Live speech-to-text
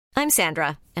I'm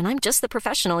Sandra, and I'm just the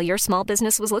professional your small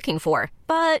business was looking for.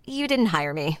 But you didn't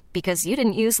hire me because you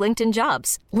didn't use LinkedIn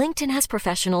Jobs. LinkedIn has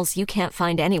professionals you can't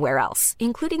find anywhere else,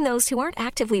 including those who aren't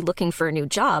actively looking for a new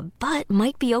job, but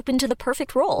might be open to the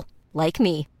perfect role, like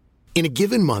me. In a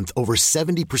given month, over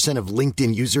 70% of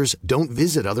LinkedIn users don't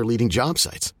visit other leading job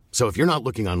sites. So if you're not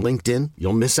looking on LinkedIn,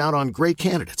 you'll miss out on great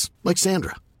candidates like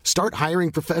Sandra. Start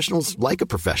hiring professionals like a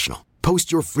professional.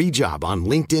 Post your free job on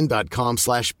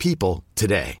linkedin.com/people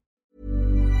today.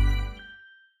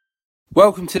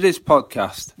 Welcome to this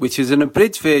podcast, which is an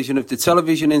abridged version of the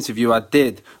television interview I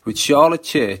did with Charlotte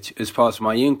Church as part of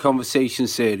my In Conversation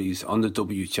series on the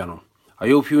W Channel. I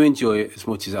hope you enjoy it as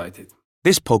much as I did.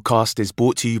 This podcast is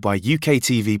brought to you by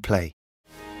UKTV Play.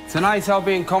 Tonight I'll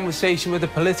be in conversation with a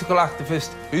political activist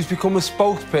who's become a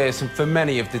spokesperson for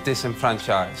many of the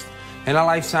disenfranchised. In her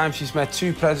lifetime she's met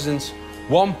 2 presidents,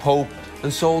 1 pope,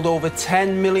 and sold over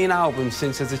 10 million albums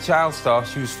since as a child star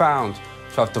she was found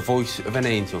to have the voice of an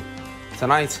angel.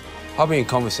 Tonight, I'll be in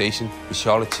conversation with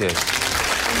Charlotte Church.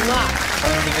 I'm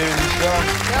going to be doing this show.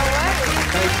 No way.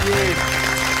 Thank you.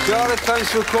 Charlotte, thanks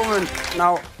for coming.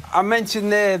 Now, I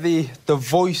mentioned there the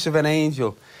voice of an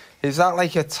angel. Is that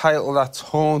like a title that's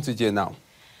haunted you now?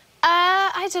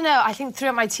 I don't know. I think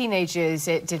throughout my teenage years,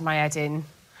 it did my head in.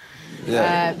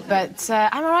 Yeah. But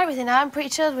I'm all right with it now. I'm pretty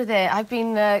chilled with it. I've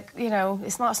been,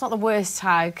 it's not the worst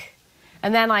tag.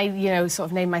 And then I, sort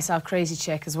of named myself Crazy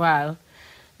Chick as well.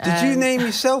 Did you name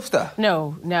yourself that?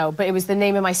 No, but it was the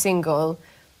name of my single.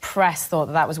 Press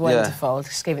thought that was wonderful. Yeah.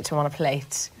 Just gave it to him on a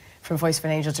plate. From Voice of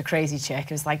an Angel to Crazy Chick.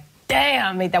 It was like,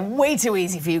 damn, made that way too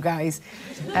easy for you guys.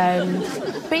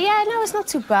 But yeah, no, it's not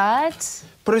too bad.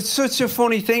 But it's such a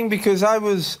funny thing because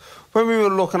when we were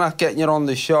looking at getting you on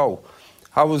the show,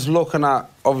 I was looking at,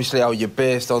 obviously, how you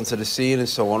burst onto the scene and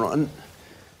so on. And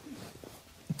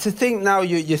to think now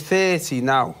you're 30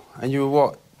 now, and you were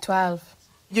what? 12.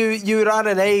 You were at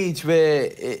an age where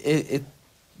it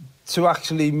to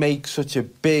actually make such a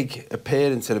big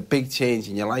appearance and a big change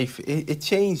in your life, it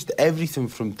changed everything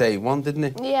from day one, didn't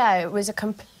it? Yeah, it was a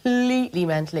completely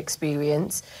mental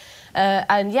experience.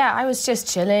 And yeah, I was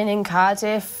just chilling in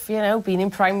Cardiff, being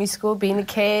in primary school, being a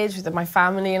kid with my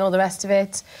family and all the rest of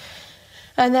it.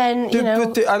 And then,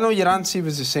 But I know your auntie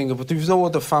was a singer, but there was no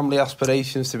other family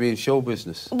aspirations to be in show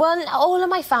business. Well, all of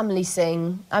my family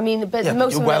sing. I mean, but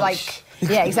most of them are like...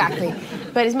 Yeah, exactly.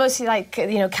 But it's mostly like,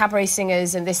 cabaret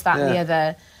singers and this, that and the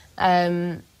other.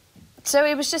 So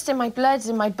it was just in my blood,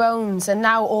 in my bones. And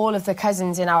now all of the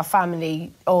cousins in our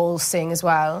family all sing as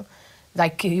well,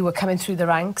 like who were coming through the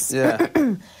ranks. Yeah.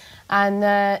 And,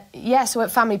 so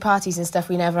at family parties and stuff,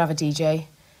 we never have a DJ.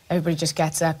 Everybody just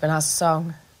gets up and has a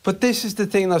song. But this is the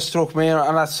thing that struck me,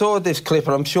 and I saw this clip,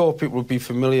 and I'm sure people would be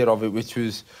familiar of it, which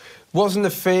wasn't the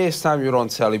first time you were on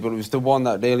telly, but it was the one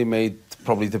that really made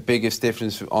probably the biggest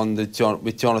difference on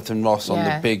with Jonathan Ross on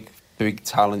the big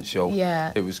talent show.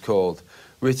 Yeah. It was called,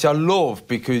 which I love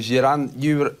because you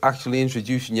were actually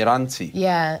introducing your auntie.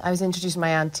 Yeah, I was introducing my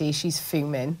auntie. She's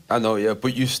fuming. I know, yeah,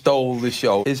 but you stole the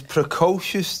show. Is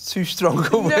precocious too strong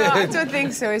a word? No, I don't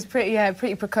think so. It's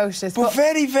pretty precocious. But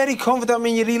very, very confident. I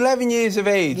mean, you're 11 years of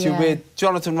age. You're with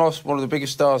Jonathan Ross, one of the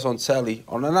biggest stars on telly,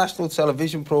 on a national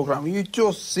television programme. You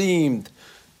just seemed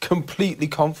completely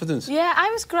confident. Yeah, I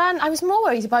was grand. I was more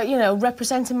worried about,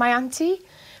 representing my auntie.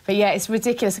 But yeah, it's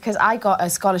ridiculous because I got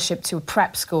a scholarship to a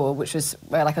prep school, which was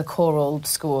like a choral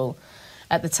school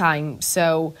at the time.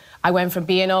 So I went from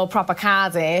being all proper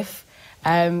Cardiff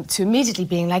to immediately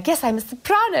being like, yes, I'm a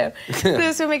soprano.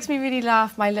 So it makes me really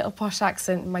laugh, my little posh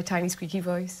accent and my tiny squeaky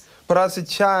voice. But as a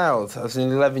child, as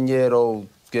an 11-year-old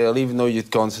girl, even though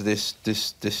you'd gone to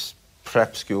this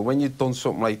prep school, when you'd done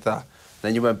something like that,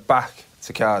 then you went back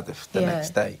to Cardiff the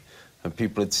next day and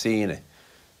people had seen it.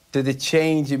 Did it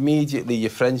change immediately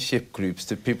your friendship groups?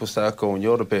 Did people start going,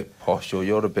 you're a bit posh or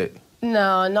you're a bit...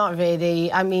 No, not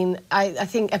really. I mean, I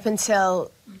think up until...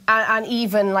 And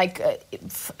even,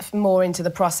 more into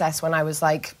the process when I was,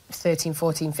 13,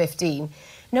 14, 15,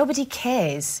 nobody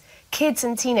cares. Kids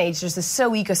and teenagers are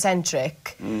so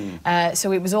egocentric.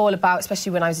 So it was all about,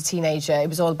 especially when I was a teenager, it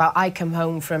was all about I come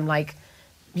home from,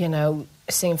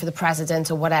 singing for the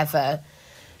president or whatever...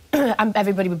 and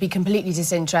everybody would be completely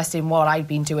disinterested in what I'd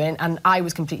been doing, and I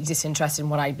was completely disinterested in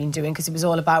what I'd been doing because it was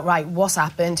all about, right, what's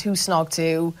happened, who snogged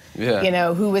who,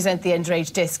 who was at the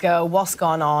underage disco, what's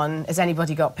gone on, has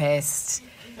anybody got pissed,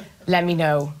 let me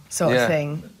know, sort of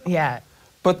thing,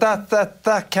 But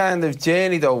that kind of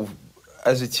journey, though,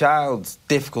 as a child,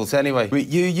 difficult anyway.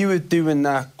 You were doing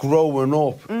that growing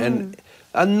up, and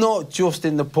And not just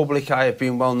in the public eye of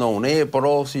being well known here, but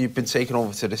also you've been taken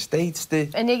over to the States.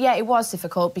 And it was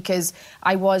difficult because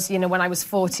I was, you know, when I was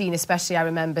 14 especially, I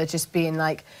remember just being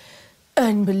like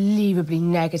unbelievably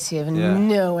negative and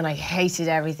and I hated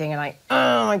everything and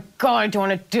oh my God, I don't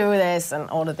want to do this and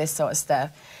all of this sort of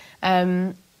stuff.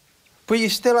 But you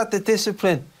still had the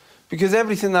discipline. Because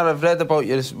everything that I've read about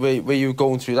you is where you were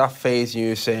going through that phase and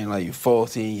you were saying, like, you're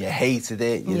 14, you hated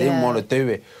it, you didn't want to do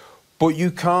it. But you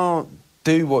can't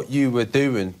do what you were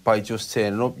doing by just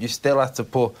turning up. You still had to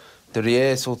put the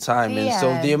rehearsal time in.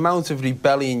 So the amount of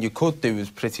rebellion you could do was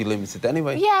pretty limited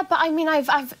anyway. Yeah, but I mean,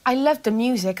 I loved the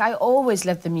music. I always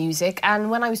loved the music.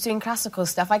 And when I was doing classical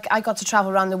stuff, I got to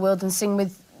travel around the world and sing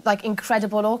with, like,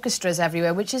 incredible orchestras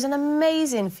everywhere, which is an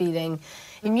amazing feeling.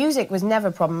 The music was never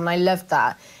a problem, and I loved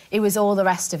that. It was all the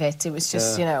rest of it. It was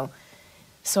just, you know,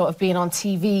 sort of being on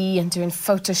TV and doing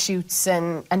photo shoots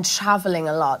and travelling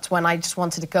a lot when I just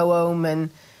wanted to go home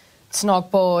and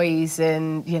snog boys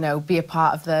and, you know, be a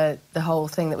part of the whole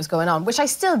thing that was going on, which I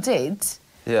still did.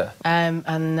 Yeah.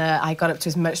 And I got up to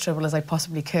as much trouble as I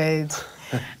possibly could.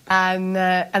 and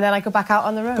then I go back out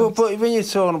on the road. But when you're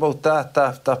talking about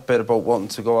that bit about wanting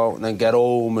to go out and then get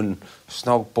home and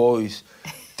snog boys,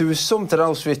 there was something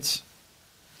else which,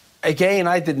 again,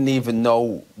 I didn't even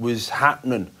know was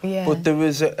happening. Yeah. But there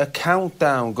was a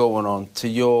countdown going on to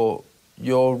your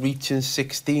reaching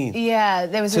 16. Yeah,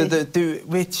 there was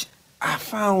which I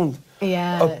found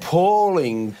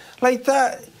appalling. Like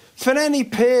that, for any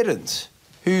parent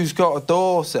who's got a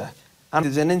daughter and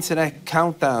there's an internet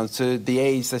countdown to the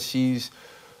age that she's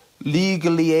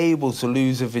legally able to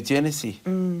lose her virginity.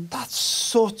 That's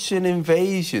such an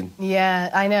invasion.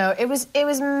 Yeah, I know. It was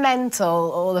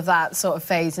mental, all of that sort of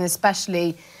phase, and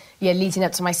especially, leading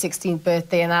up to my 16th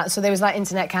birthday and that. So there was that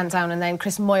internet countdown, and then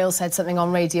Chris Moyle said something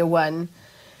on Radio 1,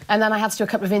 and then I had to do a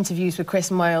couple of interviews with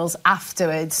Chris Moyles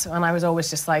afterwards, and I was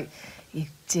always just like, you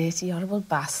dirty, horrible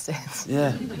bastard.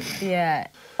 Yeah. Yeah.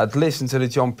 I'd listened to the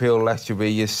John Peel lecture where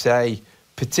you say,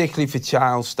 particularly for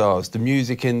child stars, the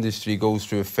music industry goes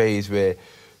through a phase where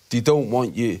they don't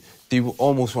want you, they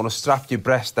almost want to strap your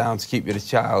breast down to keep you a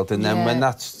child, and then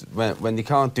when they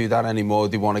can't do that anymore,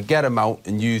 they want to get them out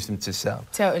and use them to sell.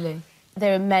 Totally.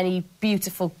 There are many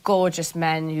beautiful, gorgeous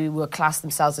men who will class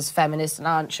themselves as feminists and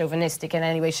aren't chauvinistic in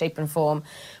any way, shape and form.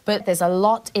 But there's a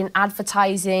lot in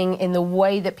advertising, in the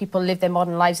way that people live their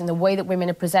modern lives, in the way that women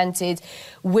are presented,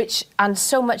 and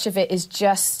so much of it is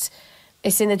just...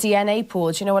 It's in the DNA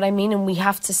pool, do you know what I mean? And we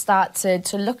have to start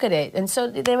to look at it. And so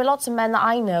there are lots of men that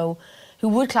I know who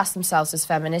would class themselves as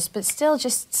feminists, but still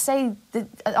just say the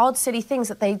odd, silly things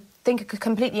that they think are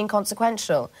completely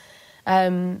inconsequential.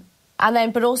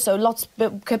 But also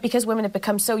because women have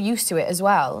become so used to it as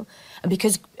well, and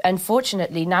because,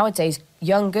 unfortunately, nowadays,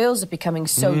 young girls are becoming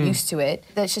so used to it,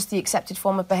 that's just the accepted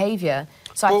form of behaviour.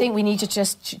 So I think we need to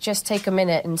just take a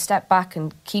minute and step back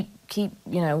and keep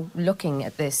looking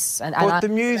at this. But the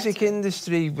music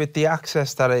industry, with the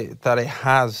access that it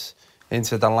has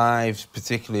into the lives,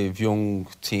 particularly of young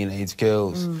teenage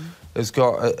girls, has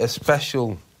got a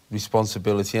special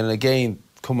responsibility. And again,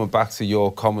 coming back to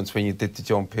your comments when you did the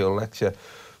John Peel lecture,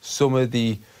 some of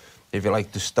the, if you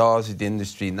like, the stars of the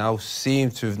industry now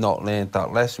seem to have not learned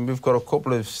that lesson. We've got a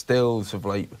couple of stills of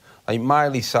like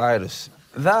Miley Cyrus.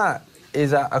 That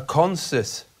is at a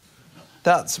concert.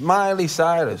 That's Miley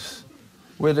Cyrus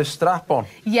with a strap on.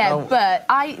 Yeah,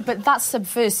 but that's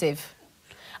subversive.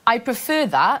 I prefer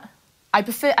that.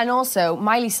 And also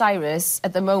Miley Cyrus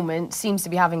at the moment seems to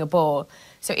be having a ball.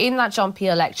 So in that John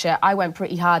Peel lecture, I went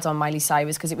pretty hard on Miley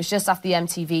Cyrus because it was just after the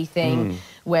MTV thing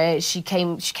where she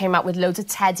came out with loads of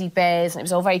teddy bears and it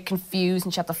was all very confused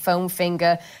and she had the foam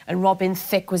finger and Robin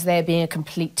Thicke was there being a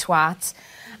complete twat.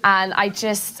 And I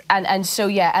just... And so,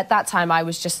 at that time I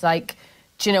was just like,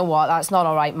 do you know what? That's not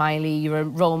all right, Miley. You're a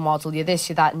role model. You're this,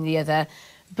 you're that and the other.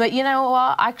 But you know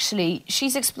what? Actually,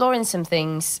 she's exploring some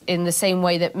things in the same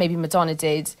way that maybe Madonna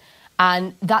did.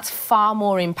 And that's far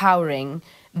more empowering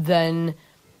than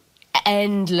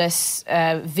endless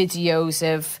videos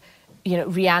of,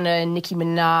 Rihanna, Nicki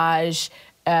Minaj,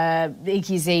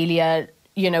 Iggy Azalea,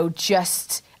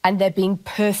 and they're being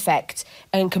perfect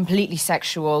and completely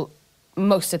sexual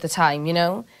most of the time,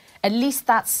 At least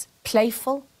that's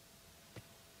playful.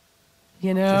 Do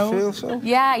you feel so?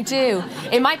 Yeah, I do.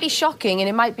 It might be shocking and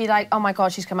it might be like, oh my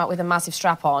God, she's come out with a massive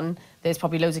strap on. There's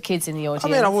probably loads of kids in the audience. I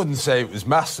mean, I wouldn't say it was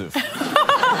massive.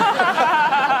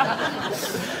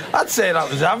 I'd say that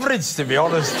was average, to be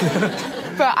honest.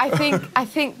 But I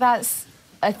think that's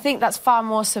far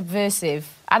more subversive.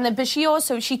 But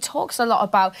she talks a lot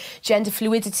about gender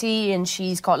fluidity and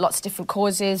she's got lots of different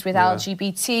causes with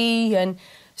LGBT, and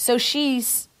so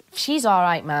she's She's all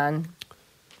right, man.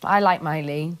 I like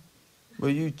Miley. Well,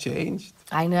 you changed.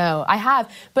 I know, I have.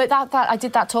 But that I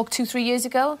did that talk 2-3 years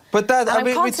ago. But that, and I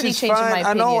mean, which is fine.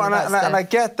 I know, and I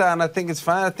get that, and I think it's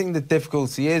fine. I think the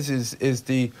difficulty is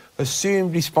the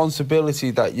assumed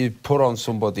responsibility that you put on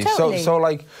somebody. Totally. So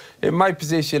like, in my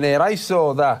position here, I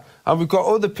saw that, and we've got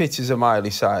other pictures of Miley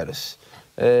Cyrus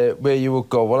where you would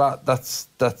go, well, that's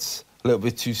a little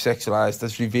bit too sexualised,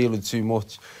 that's revealing too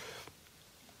much.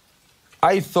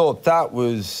 I thought that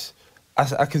was...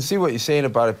 I can see what you're saying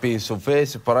about it being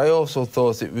subversive, but I also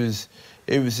thought it was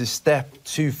a step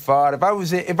too far. If I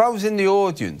was in the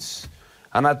audience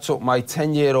and I took my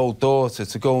 10-year-old daughter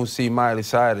to go and see Miley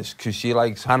Cyrus because she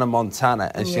likes Hannah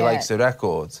Montana and she likes the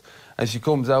records, and she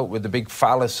comes out with a big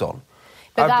phallus on,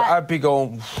 I'd be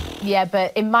going... Yeah,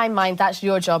 but in my mind, that's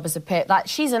your job as a parent. Like,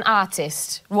 she's an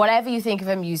artist. Whatever you think of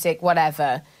her music,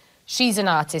 whatever, she's an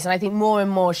artist. And I think more and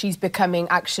more she's becoming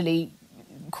actually...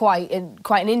 quite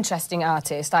an interesting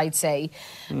artist, I'd say.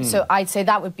 So I'd say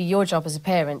that would be your job as a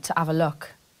parent, to have a look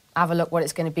what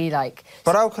it's going to be like.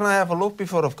 But how can I have a look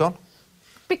before I've gone?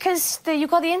 Because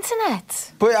you've got the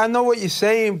internet. But I know what you're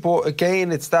saying, but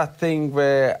again, it's that thing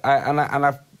where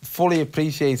I fully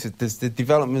appreciate it. There's the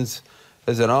developments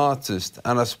as an artist,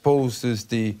 and I suppose there's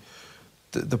the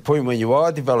point when you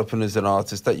are developing as an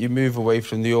artist that you move away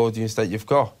from the audience that you've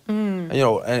got. And, you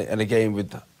know, and again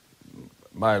with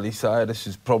Miley Cyrus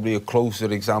is probably a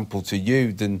closer example to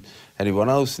you than anyone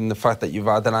else, in the fact that you've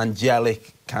had an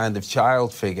angelic kind of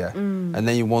child figure and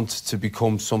then you want to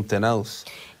become something else.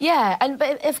 Yeah,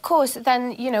 but of course,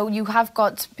 then, you know, you have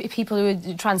got people who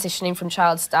are transitioning from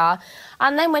child star,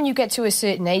 and then when you get to a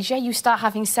certain age, you start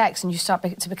having sex and you start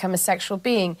to become a sexual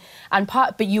being,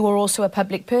 but you are also a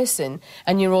public person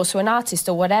and you're also an artist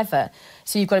or whatever,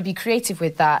 so you've got to be creative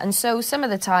with that. And so some of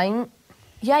the time...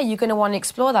 yeah, you're going to want to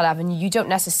explore that avenue. You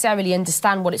don't necessarily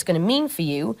understand what it's going to mean for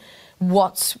you,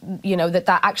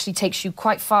 that actually takes you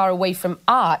quite far away from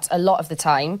art a lot of the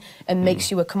time and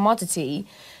makes you a commodity.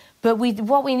 But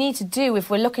what we need to do, if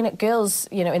we're looking at girls,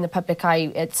 you know, in the public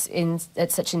eye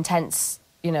at such intense,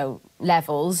 you know,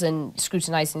 levels and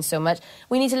scrutinising so much,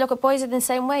 we need to look at boys in the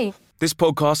same way. This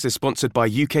podcast is sponsored by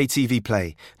UK TV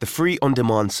Play, the free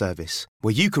on-demand service,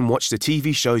 where you can watch the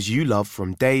TV shows you love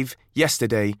from Dave,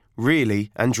 Yesterday,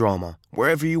 Really, and Drama,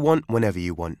 wherever you want, whenever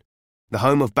you want. The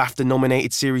home of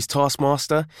BAFTA-nominated series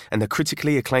Taskmaster and the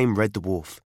critically acclaimed Red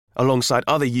Dwarf, alongside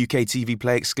other UK TV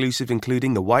Play exclusive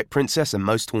including The White Princess and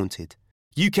Most Haunted.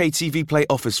 UK TV Play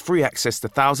offers free access to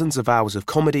thousands of hours of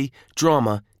comedy,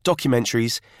 drama,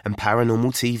 documentaries, and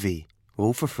paranormal TV,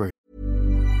 all for free.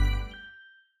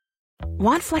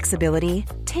 Want flexibility?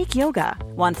 Take yoga.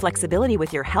 Want flexibility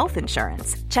with your health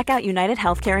insurance? Check out United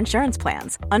Healthcare Insurance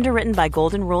Plans. Underwritten by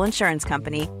Golden Rule Insurance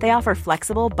Company, they offer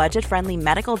flexible, budget-friendly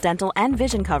medical, dental, and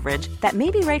vision coverage that may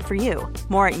be right for you.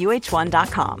 More at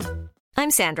uh1.com.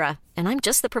 I'm Sandra, and I'm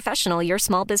just the professional your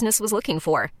small business was looking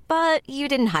for. But you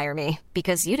didn't hire me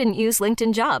because you didn't use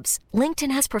LinkedIn Jobs.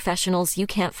 LinkedIn has professionals you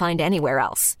can't find anywhere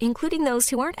else, including those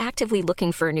who aren't actively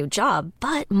looking for a new job,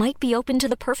 but might be open to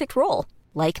the perfect role,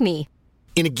 like me.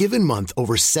 In a given month,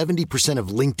 over 70% of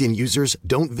LinkedIn users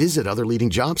don't visit other leading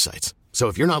job sites. So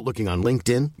if you're not looking on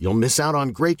LinkedIn, you'll miss out on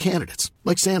great candidates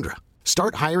like Sandra.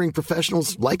 Start hiring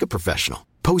professionals like a professional.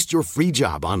 Post your free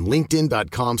job on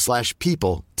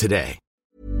linkedin.com/people today.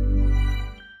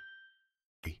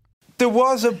 There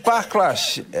was a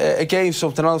backlash against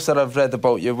something else that I've read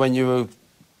about you when you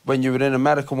were in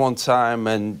America one time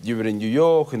and you were in New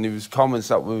York, and there was comments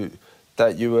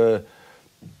that you were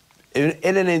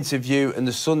in an interview, and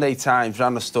the Sunday Times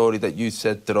ran a story that you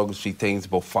said derogatory things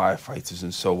about firefighters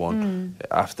and so on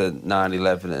after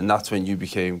 9/11, and that's when you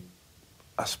became,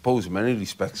 I suppose, in many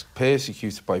respects,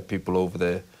 persecuted by people over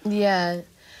there. Yeah.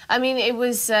 I mean, it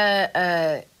was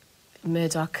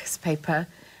Murdoch's paper,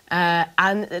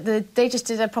 and they just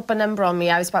did a proper number on me.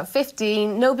 I was about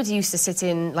 15. Nobody used to sit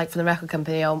in, like, from the record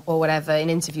company or whatever, in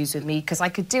interviews with me, because I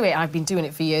could do it. I've been doing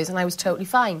it for years, and I was totally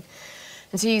fine.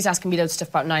 And so he was asking me loads of stuff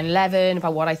about 9/11,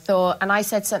 about what I thought, and I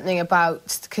said something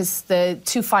about, because the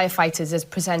two firefighters as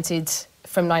presented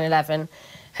from 9/11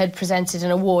 had presented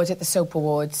an award at the Soap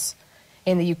Awards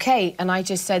in the UK, and I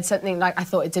just said something like I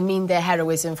thought it demeaned their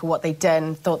heroism for what they'd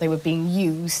done, thought they were being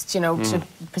used, you know, to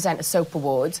present a Soap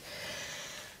Award.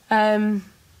 And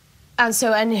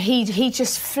he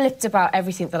just flipped about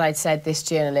everything that I'd said, this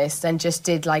journalist, and just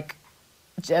did, like,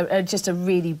 just a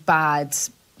really bad,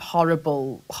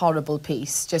 horrible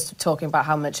piece, just talking about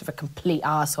how much of a complete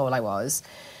arsehole I was.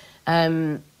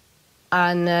 And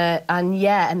then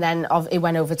it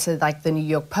went over to, like, the New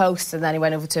York Post, and then it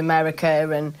went over to America,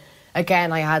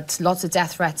 again, I had lots of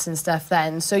death threats and stuff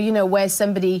then. So, you know, where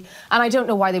somebody... And I don't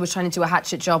know why they were trying to do a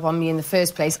hatchet job on me in the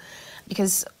first place,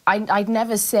 because I'd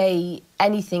never say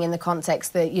anything in the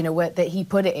context that, you know, that he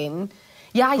put it in.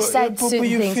 Yeah, I said certain were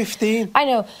you things. 15? I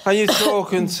know. Are you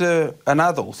talking to an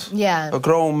adult? Yeah. A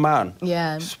grown man?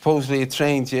 Yeah. Supposedly a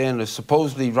trained journalist,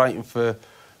 supposedly writing for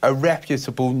a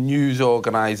reputable news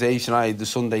organisation, i.e. the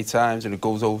Sunday Times, and it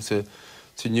goes over to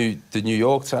the New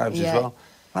York Times as well.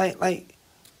 Like,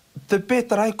 the bit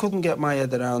that I couldn't get my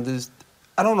head around is,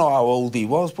 I don't know how old he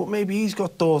was, but maybe he's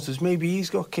got daughters, maybe he's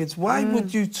got kids. Why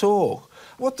would you talk?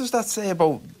 What does that say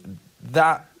about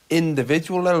that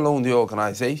individual, let alone the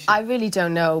organisation? I really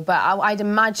don't know, but I'd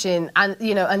imagine, and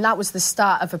you know, and that was the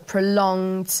start of a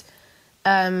prolonged,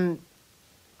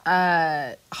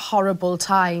 horrible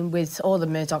time with all the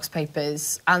Murdoch's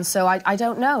papers, and so I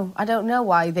don't know. I don't know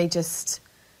why they just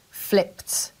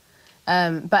flipped.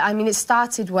 But I mean, it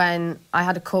started when I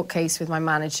had a court case with my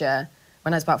manager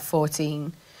when I was about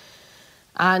 14.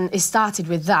 And it started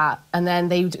with that, and then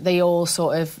they all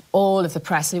sort of, all of the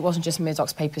press, it wasn't just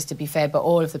Murdoch's papers to be fair, but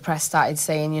all of the press started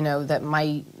saying, you know, that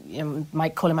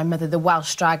calling my mother the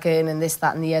Welsh dragon and this,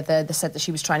 that and the other. They said that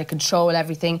she was trying to control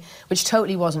everything, which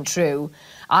totally wasn't true.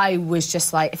 I was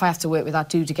just like, if I have to work with that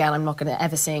dude again, I'm not going to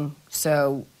ever sing,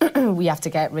 so we have to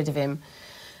get rid of him.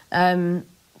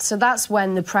 So that's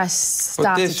when the press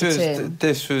started to turn.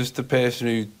 This was the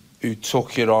person who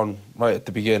took it on right at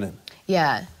the beginning?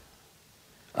 Yeah.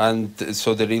 And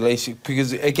so the relationship,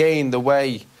 because again, the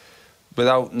way,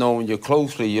 without knowing you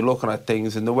closely, you're looking at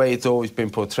things, and the way it's always been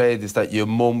portrayed is that your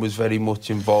mum was very much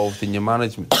involved in your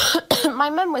management. My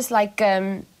mum was like,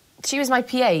 she was my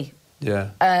PA.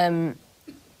 Yeah. And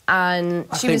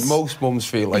I think most mums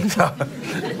feel like that.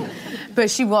 But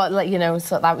she was, like, you know,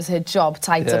 so that was her job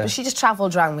title. Yeah. But she just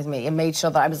travelled around with me and made sure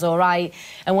that I was all right.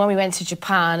 And when we went to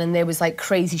Japan and there was, like,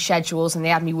 crazy schedules and they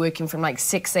had me working from, like,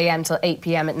 6 a.m. till 8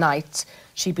 p.m. at night,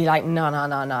 she'd be like, no,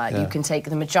 you can take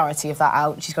the majority of that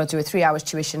out. She's got to do a 3 hours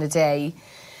tuition a day.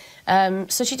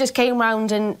 So she just came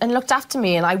round and looked after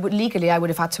me, and I would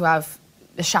have had to have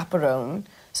a chaperone.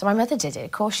 So my mother did it,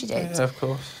 of course she did. Yeah, of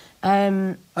course.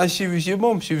 And she was your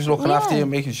mum. She was looking after you,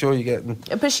 making sure you're getting...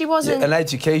 But she wasn't... an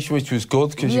education, which was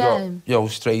good, because you got, you know,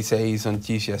 straight A's on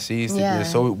GCSEs, didn't you?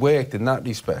 So it worked in that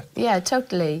respect. Yeah,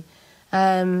 totally.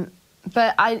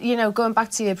 But you know, going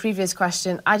back to your previous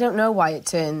question, I don't know why it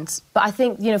turned. But I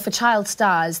think, you know, for child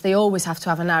stars, they always have to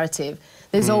have a narrative.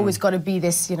 There's always got to be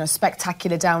this, you know,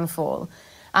 spectacular downfall.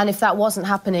 And if that wasn't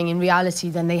happening in reality,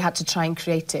 then they had to try and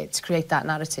create that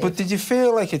narrative. But did you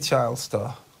feel like a child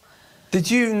star? Did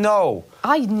you know?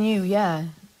 I knew, yeah.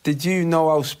 Did you know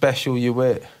how special you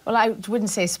were? Well, I wouldn't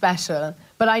say special,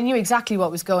 but I knew exactly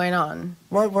what was going on.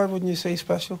 Why wouldn't you say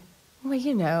special? Well,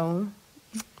 you know...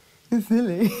 It's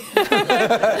silly.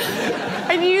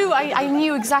 I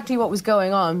knew exactly what was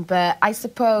going on, but I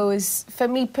suppose, for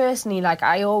me personally, like,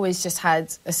 I always just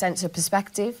had a sense of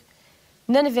perspective.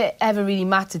 None of it ever really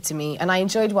mattered to me, and I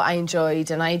enjoyed what I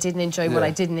enjoyed, and I didn't enjoy what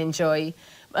I didn't enjoy,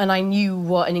 and I knew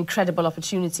what an incredible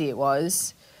opportunity it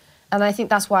was. And I think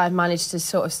that's why I've managed to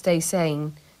sort of stay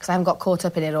sane, because I haven't got caught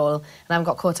up in it all, and I haven't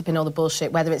got caught up in all the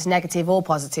bullshit, whether it's negative or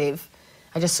positive.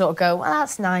 I just sort of go, well,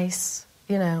 that's nice.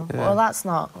 You know, well, that's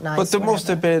not nice. But there must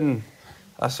have been,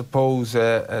 I suppose,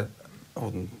 I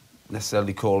wouldn't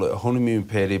necessarily call it a honeymoon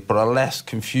period, but a less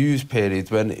confused period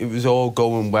when it was all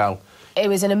going well. It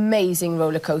was an amazing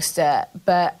roller coaster,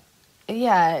 but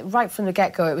yeah, right from the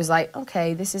get-go, it was like,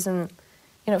 okay, this isn't,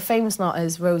 you know, fame's not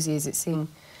as rosy as it seemed.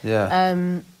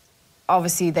 Yeah.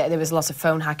 Obviously, there was lots of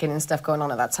phone hacking and stuff going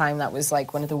on at that time. That was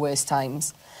like one of the worst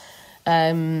times.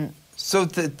 So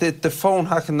the phone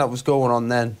hacking that was going on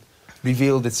then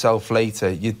revealed itself later.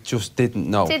 You just didn't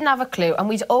know. Didn't have a clue, and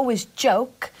we'd always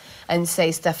joke and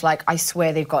say stuff like, I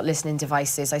swear they've got listening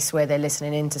devices, I swear they're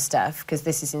listening into stuff, because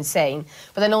this is insane.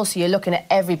 But then also you're looking at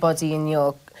everybody in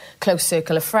your close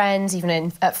circle of friends,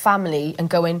 even at family, and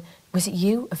going, was it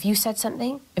you? Have you said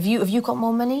something? Have you got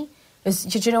more money? Do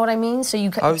you know what I mean? So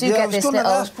you get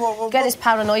this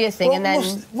paranoia thing, and then...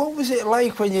 What was it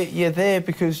like when you're there?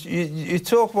 Because you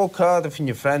talk about Cardiff and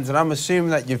your friends, and I'm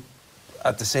assuming that you've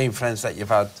had the same friends that you've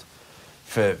had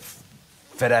for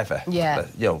forever. Yeah.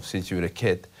 You know, since you were a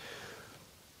kid.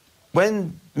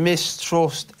 When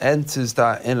mistrust enters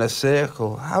that inner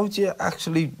circle, how do you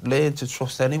actually learn to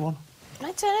trust anyone?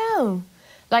 I don't know.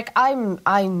 Like,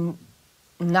 I'm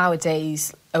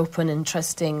nowadays open and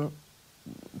trusting,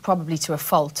 probably to a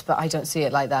fault, but I don't see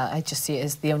it like that. I just see it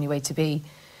as the only way to be,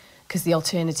 because the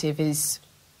alternative is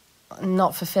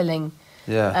not fulfilling.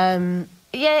 Yeah.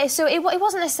 Yeah, so it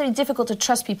wasn't necessarily difficult to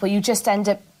trust people, you just end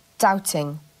up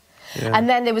doubting. Yeah. And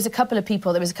then there was a couple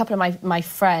of my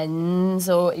friends,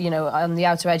 or, you know, on the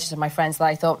outer edges of my friends that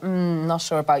I thought, not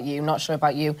sure about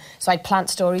you. So I'd plant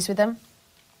stories with them,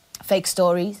 fake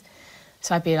stories.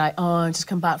 So I'd be like, I just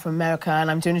come back from America and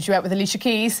I'm doing a duet with Alicia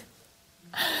Keys.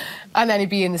 And then he'd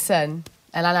be in the sun.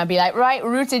 And then I'd be like, right,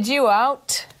 rooted you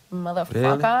out,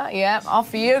 motherfucker. Really? Yeah,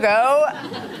 off you go.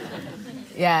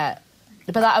 Yeah.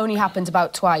 But that only happened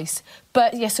about twice.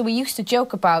 But, yeah, so we used to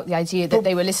joke about the idea that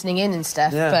they were listening in and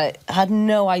stuff, but had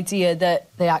no idea that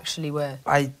they actually were.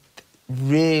 I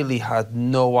really had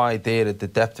no idea of the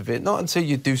depth of it. Not until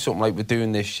you do something like we're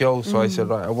doing this show. So I said,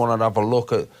 right, I want to have a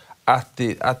look at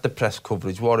the press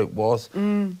coverage, what it was.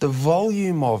 The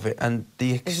volume of it and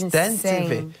the extent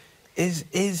of it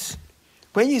is...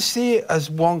 When you see it as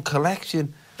one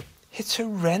collection, it's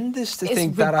horrendous to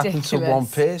think that happened to one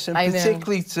person,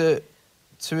 particularly to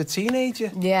a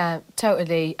teenager. Yeah,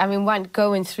 totally. I mean,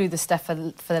 going through the stuff for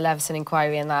the Leveson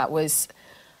inquiry, and that was...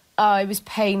 it was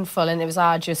painful and it was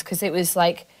arduous because it was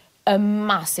like a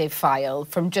massive file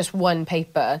from just one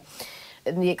paper.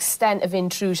 And the extent of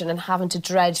intrusion and having to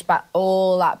dredge back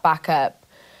all that back up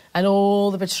and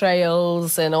all the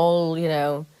betrayals and all, you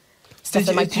know, stuff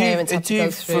that my parents had to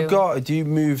go through. Had you forgot? Had you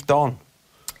moved on?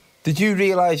 Did you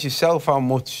realise yourself how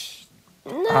much...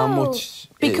 No. How much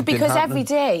because every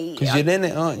day... Because you're in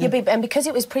it, aren't you? Yeah, and because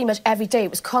it was pretty much every day,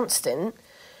 it was constant,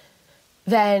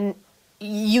 then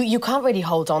you can't really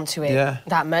hold on to it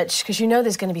that much because you know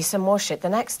there's going to be some more shit the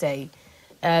next day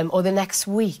or the next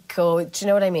week, or do you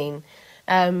know what I mean?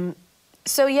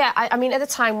 So, yeah, I mean, at the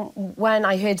time when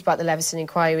I heard about the Leveson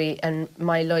inquiry and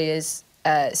my lawyers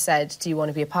said, do you want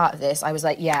to be a part of this? I was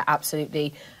like, yeah,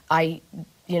 absolutely.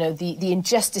 You know, the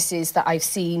injustices that I've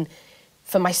seen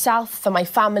for myself, for my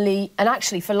family, and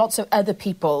actually for lots of other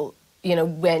people, you know,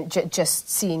 when just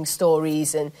seeing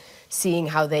stories and seeing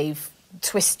how they've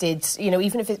twisted, you know,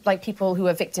 even if it's like people who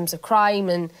are victims of crime,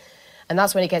 and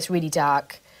that's when it gets really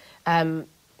dark,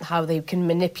 how they can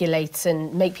manipulate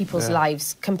and make people's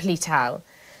lives complete hell.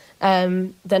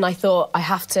 Then I thought, I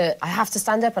have to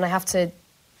stand up and I have to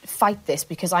fight this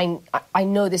because I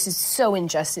know this is so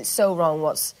unjust, it's so wrong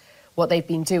what they've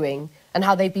been doing and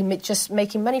how they've been just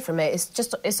making money from it.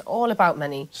 It's all about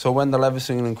money. So when the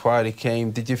Leveson inquiry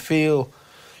came, did you feel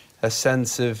a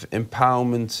sense of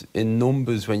empowerment in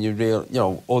numbers when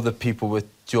other people were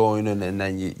joining, and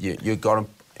then you got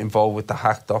involved with the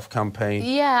Hacked Off campaign?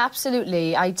 Yeah,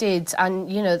 absolutely, I did.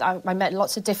 And, you know, I met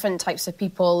lots of different types of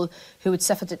people who had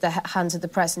suffered at the hands of the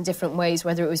press in different ways,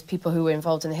 whether it was people who were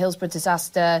involved in the Hillsborough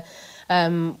disaster,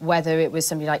 whether it was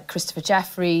somebody like Christopher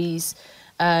Jeffries.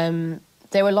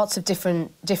 There were lots of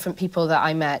different people that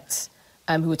I met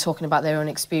who were talking about their own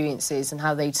experiences and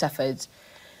how they'd suffered.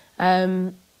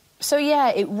 So,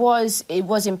 yeah, it was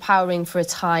empowering for a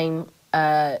time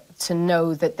to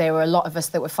know that there were a lot of us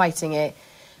that were fighting it.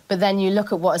 But then you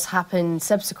look at what has happened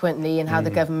subsequently and how the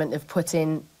government have put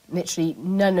in literally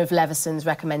none of Leveson's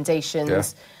recommendations. Yeah.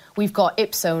 We've got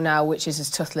IPSO now, which is as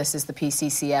toothless as the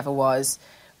PCC ever was,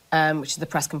 which is the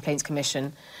Press Complaints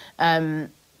Commission. And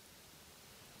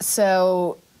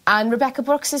Rebecca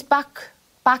Brooks is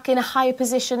back in a higher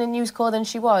position in News Corp than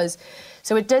she was.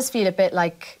 So it does feel a bit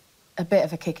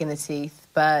of a kick in the teeth,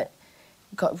 but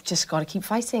just got to keep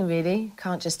fighting, really.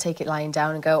 Can't just take it lying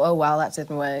down and go, oh, well, that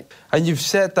didn't work. And you've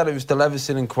said that it was the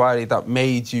Leveson inquiry that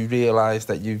made you realise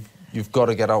that you've got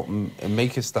to get out and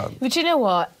make a stand. But you know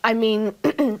what? I mean,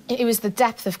 it was the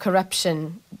depth of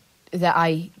corruption that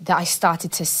I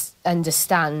started to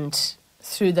understand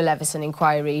through the Leveson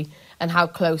inquiry, and how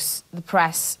close the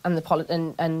press and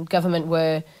and government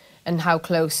were, and how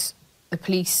close the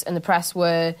police and the press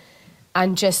were,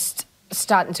 and just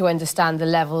starting to understand the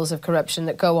levels of corruption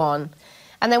that go on.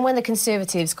 And then when the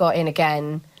Conservatives got in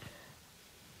again,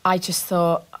 I just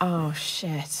thought, oh,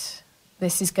 shit,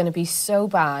 this is going to be so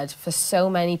bad for so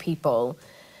many people.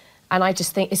 And I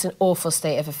just think it's an awful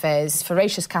state of affairs,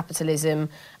 voracious capitalism,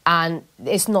 and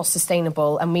it's not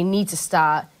sustainable. And we need to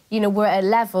start, you know, we're at a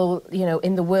level, you know,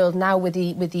 in the world now with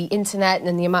the internet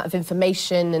and the amount of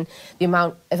information and the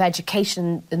amount of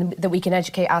education that we can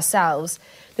educate ourselves,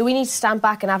 that we need to stand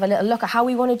back and have a little look at how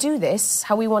we want to do this,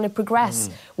 how we want to progress,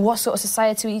 what sort of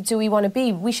society do we want to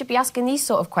be. We should be asking these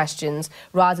sort of questions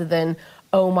rather than,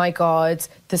 oh my God,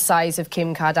 the size of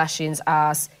Kim Kardashian's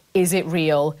ass, is it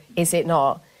real, is it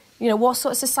not? You know, what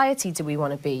sort of society do we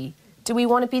want to be? Do we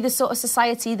want to be the sort of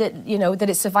society that, you know, that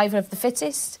it's survival of the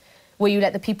fittest, where you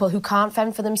let the people who can't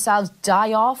fend for themselves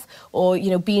die off or, you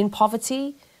know, be in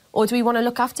poverty? Or do we want to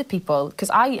look after people?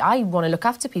 Because I want to look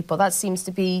after people. That seems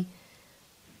to be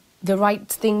the right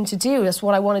thing to do. That's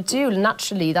what I want to do.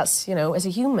 Naturally, that's, you know, as a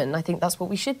human, I think that's what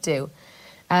we should do.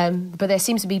 But there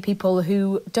seems to be people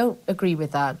who don't agree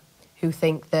with that, who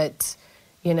think that,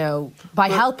 you know, by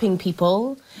helping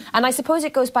people... And I suppose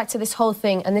it goes back to this whole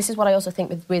thing, and this is what I also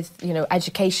think with you know,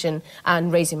 education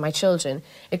and raising my children.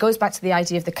 It goes back to the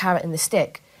idea of the carrot and the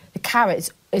stick. The carrot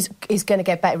is going to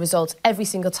get better results every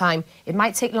single time. It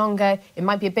might take longer, it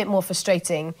might be a bit more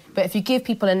frustrating, but if you give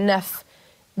people enough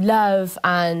love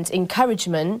and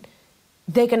encouragement,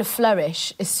 they're going to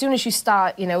flourish. As soon as you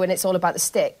start, you know, when it's all about the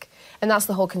stick, and that's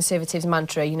the whole Conservatives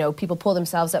mantra, you know, people pull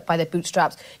themselves up by their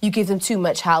bootstraps, you give them too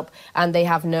much help, and they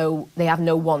have no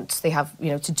wants, they have, you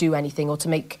know, to do anything or to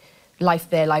make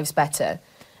their lives better.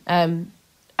 And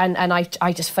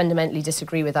I just fundamentally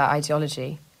disagree with that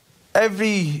ideology.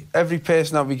 Every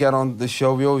person that we get on the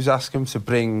show, we always ask them to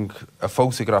bring a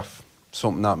photograph,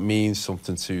 something that means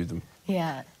something to them.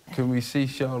 Yeah. Can we see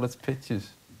Charlotte's pictures?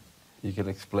 You can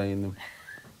explain them.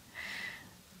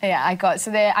 Yeah, I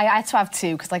had to have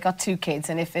two, because I got two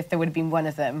kids, and if there would have been one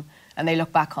of them, and they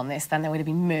look back on this, then there would have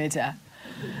been murder.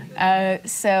 Yeah,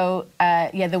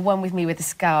 the one with me with the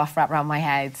scarf wrapped around my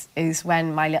head is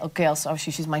when my little girl, so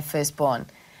obviously she's my firstborn,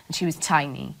 and she was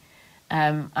tiny,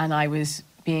 and I was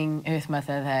being Earth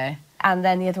Mother there. And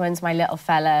then the other one's my little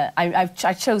fella.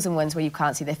 I've chosen ones where you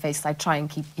can't see their face, so I try and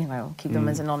keep them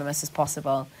as anonymous as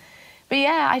possible. But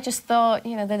yeah, I just thought,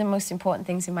 you know, they're the most important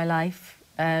things in my life.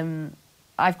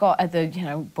 I've got other, you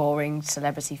know, boring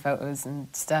celebrity photos and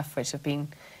stuff which have been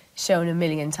shown a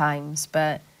million times,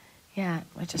 but yeah,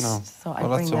 I just thought I'd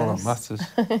bring those. Well, that's all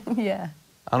that matters. Yeah.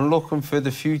 And looking for the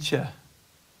future,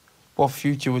 what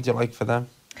future would you like for them?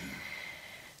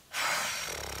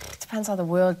 It depends how the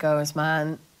world goes,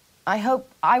 man.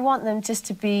 I want them just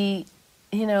to be,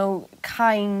 you know,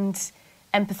 kind,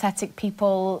 empathetic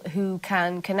people who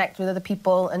can connect with other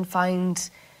people and find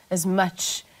as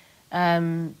much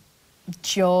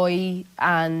joy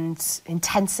and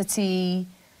intensity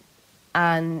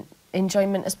and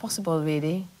enjoyment as possible,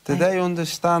 really. Do they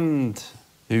understand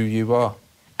who you are?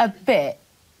 A bit.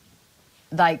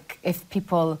 Like,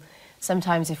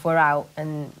 sometimes if we're out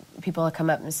and people will come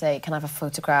up and say, can I have a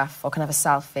photograph or can I have a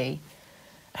selfie?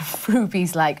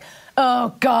 Ruby's like,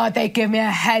 oh, God, they give me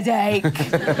a headache.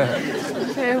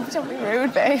 Don't be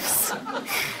rude, babes.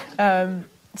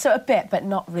 So a bit, but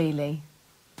not really.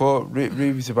 But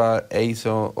Ruby's about 8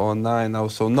 or 9 now,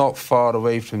 so not far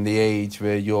away from the age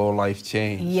where your life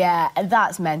changed. Yeah, and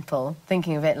that's mental,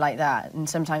 thinking of it like that. And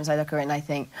sometimes I look at it and I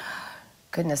think,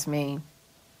 goodness me,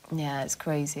 yeah, it's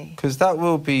crazy. Because that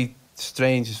will be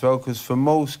strange as well, because for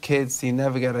most kids, they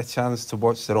never get a chance to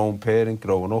watch their own parent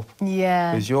growing up.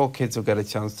 Yeah. Because your kids will get a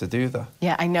chance to do that.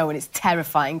 Yeah, I know, and it's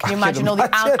terrifying. Can you imagine all the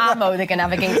ammo they're going to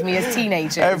have against me as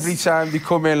teenagers? Every time they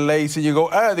come in late and you go,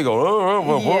 they go,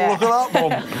 well, look at that,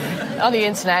 Mum. On the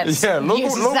internet. Yeah, look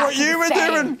what you were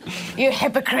doing. You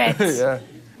hypocrites. Yeah.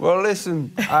 Well,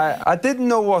 listen, I didn't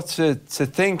know what to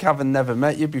think, having never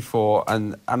met you before,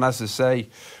 and as I say,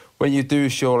 when you do a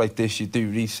show like this, you do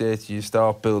research, you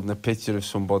start building a picture of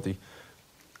somebody.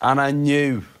 And I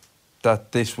knew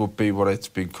that this would be what it's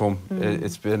become.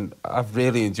 I've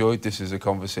really enjoyed this as a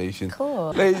conversation.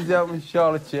 Cool. Ladies and gentlemen,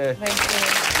 Charlotte Chair. Thank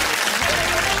you.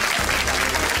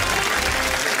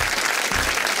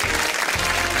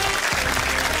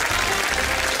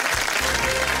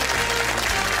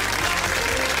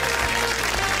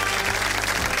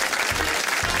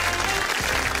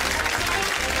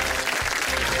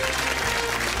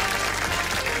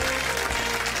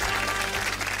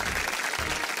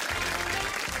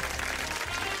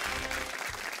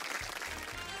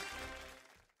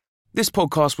 This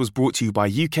podcast was brought to you by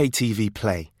UK TV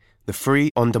Play, the free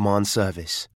on-demand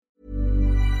service.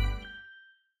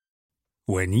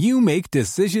 When you make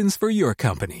decisions for your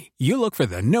company, you look for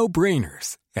the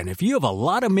no-brainers. And if you have a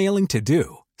lot of mailing to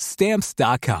do,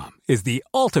 Stamps.com is the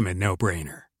ultimate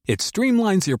no-brainer. It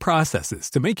streamlines your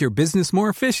processes to make your business more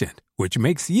efficient, which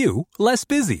makes you less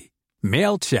busy.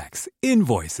 Mail checks,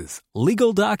 invoices,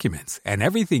 legal documents, and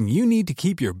everything you need to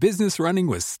keep your business running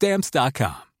with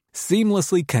Stamps.com.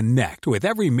 Seamlessly connect with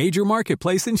every major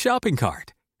marketplace and shopping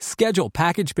cart. Schedule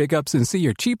package pickups and see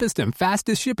your cheapest and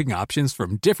fastest shipping options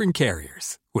from different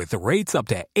carriers. With rates up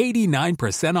to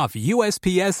 89% off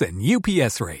USPS and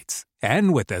UPS rates.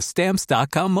 And with the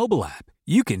Stamps.com mobile app,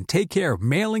 you can take care of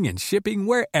mailing and shipping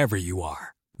wherever you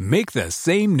are. Make the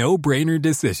same no-brainer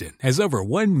decision as over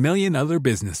 1 million other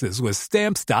businesses with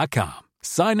Stamps.com.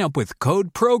 Sign up with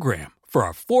code PROGRAM for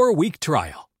a 4-week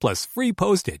trial, plus free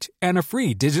postage and a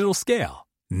free digital scale.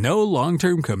 No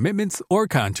long-term commitments or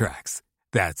contracts.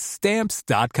 That's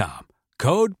Stamps.com.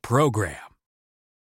 Code PROGRAM.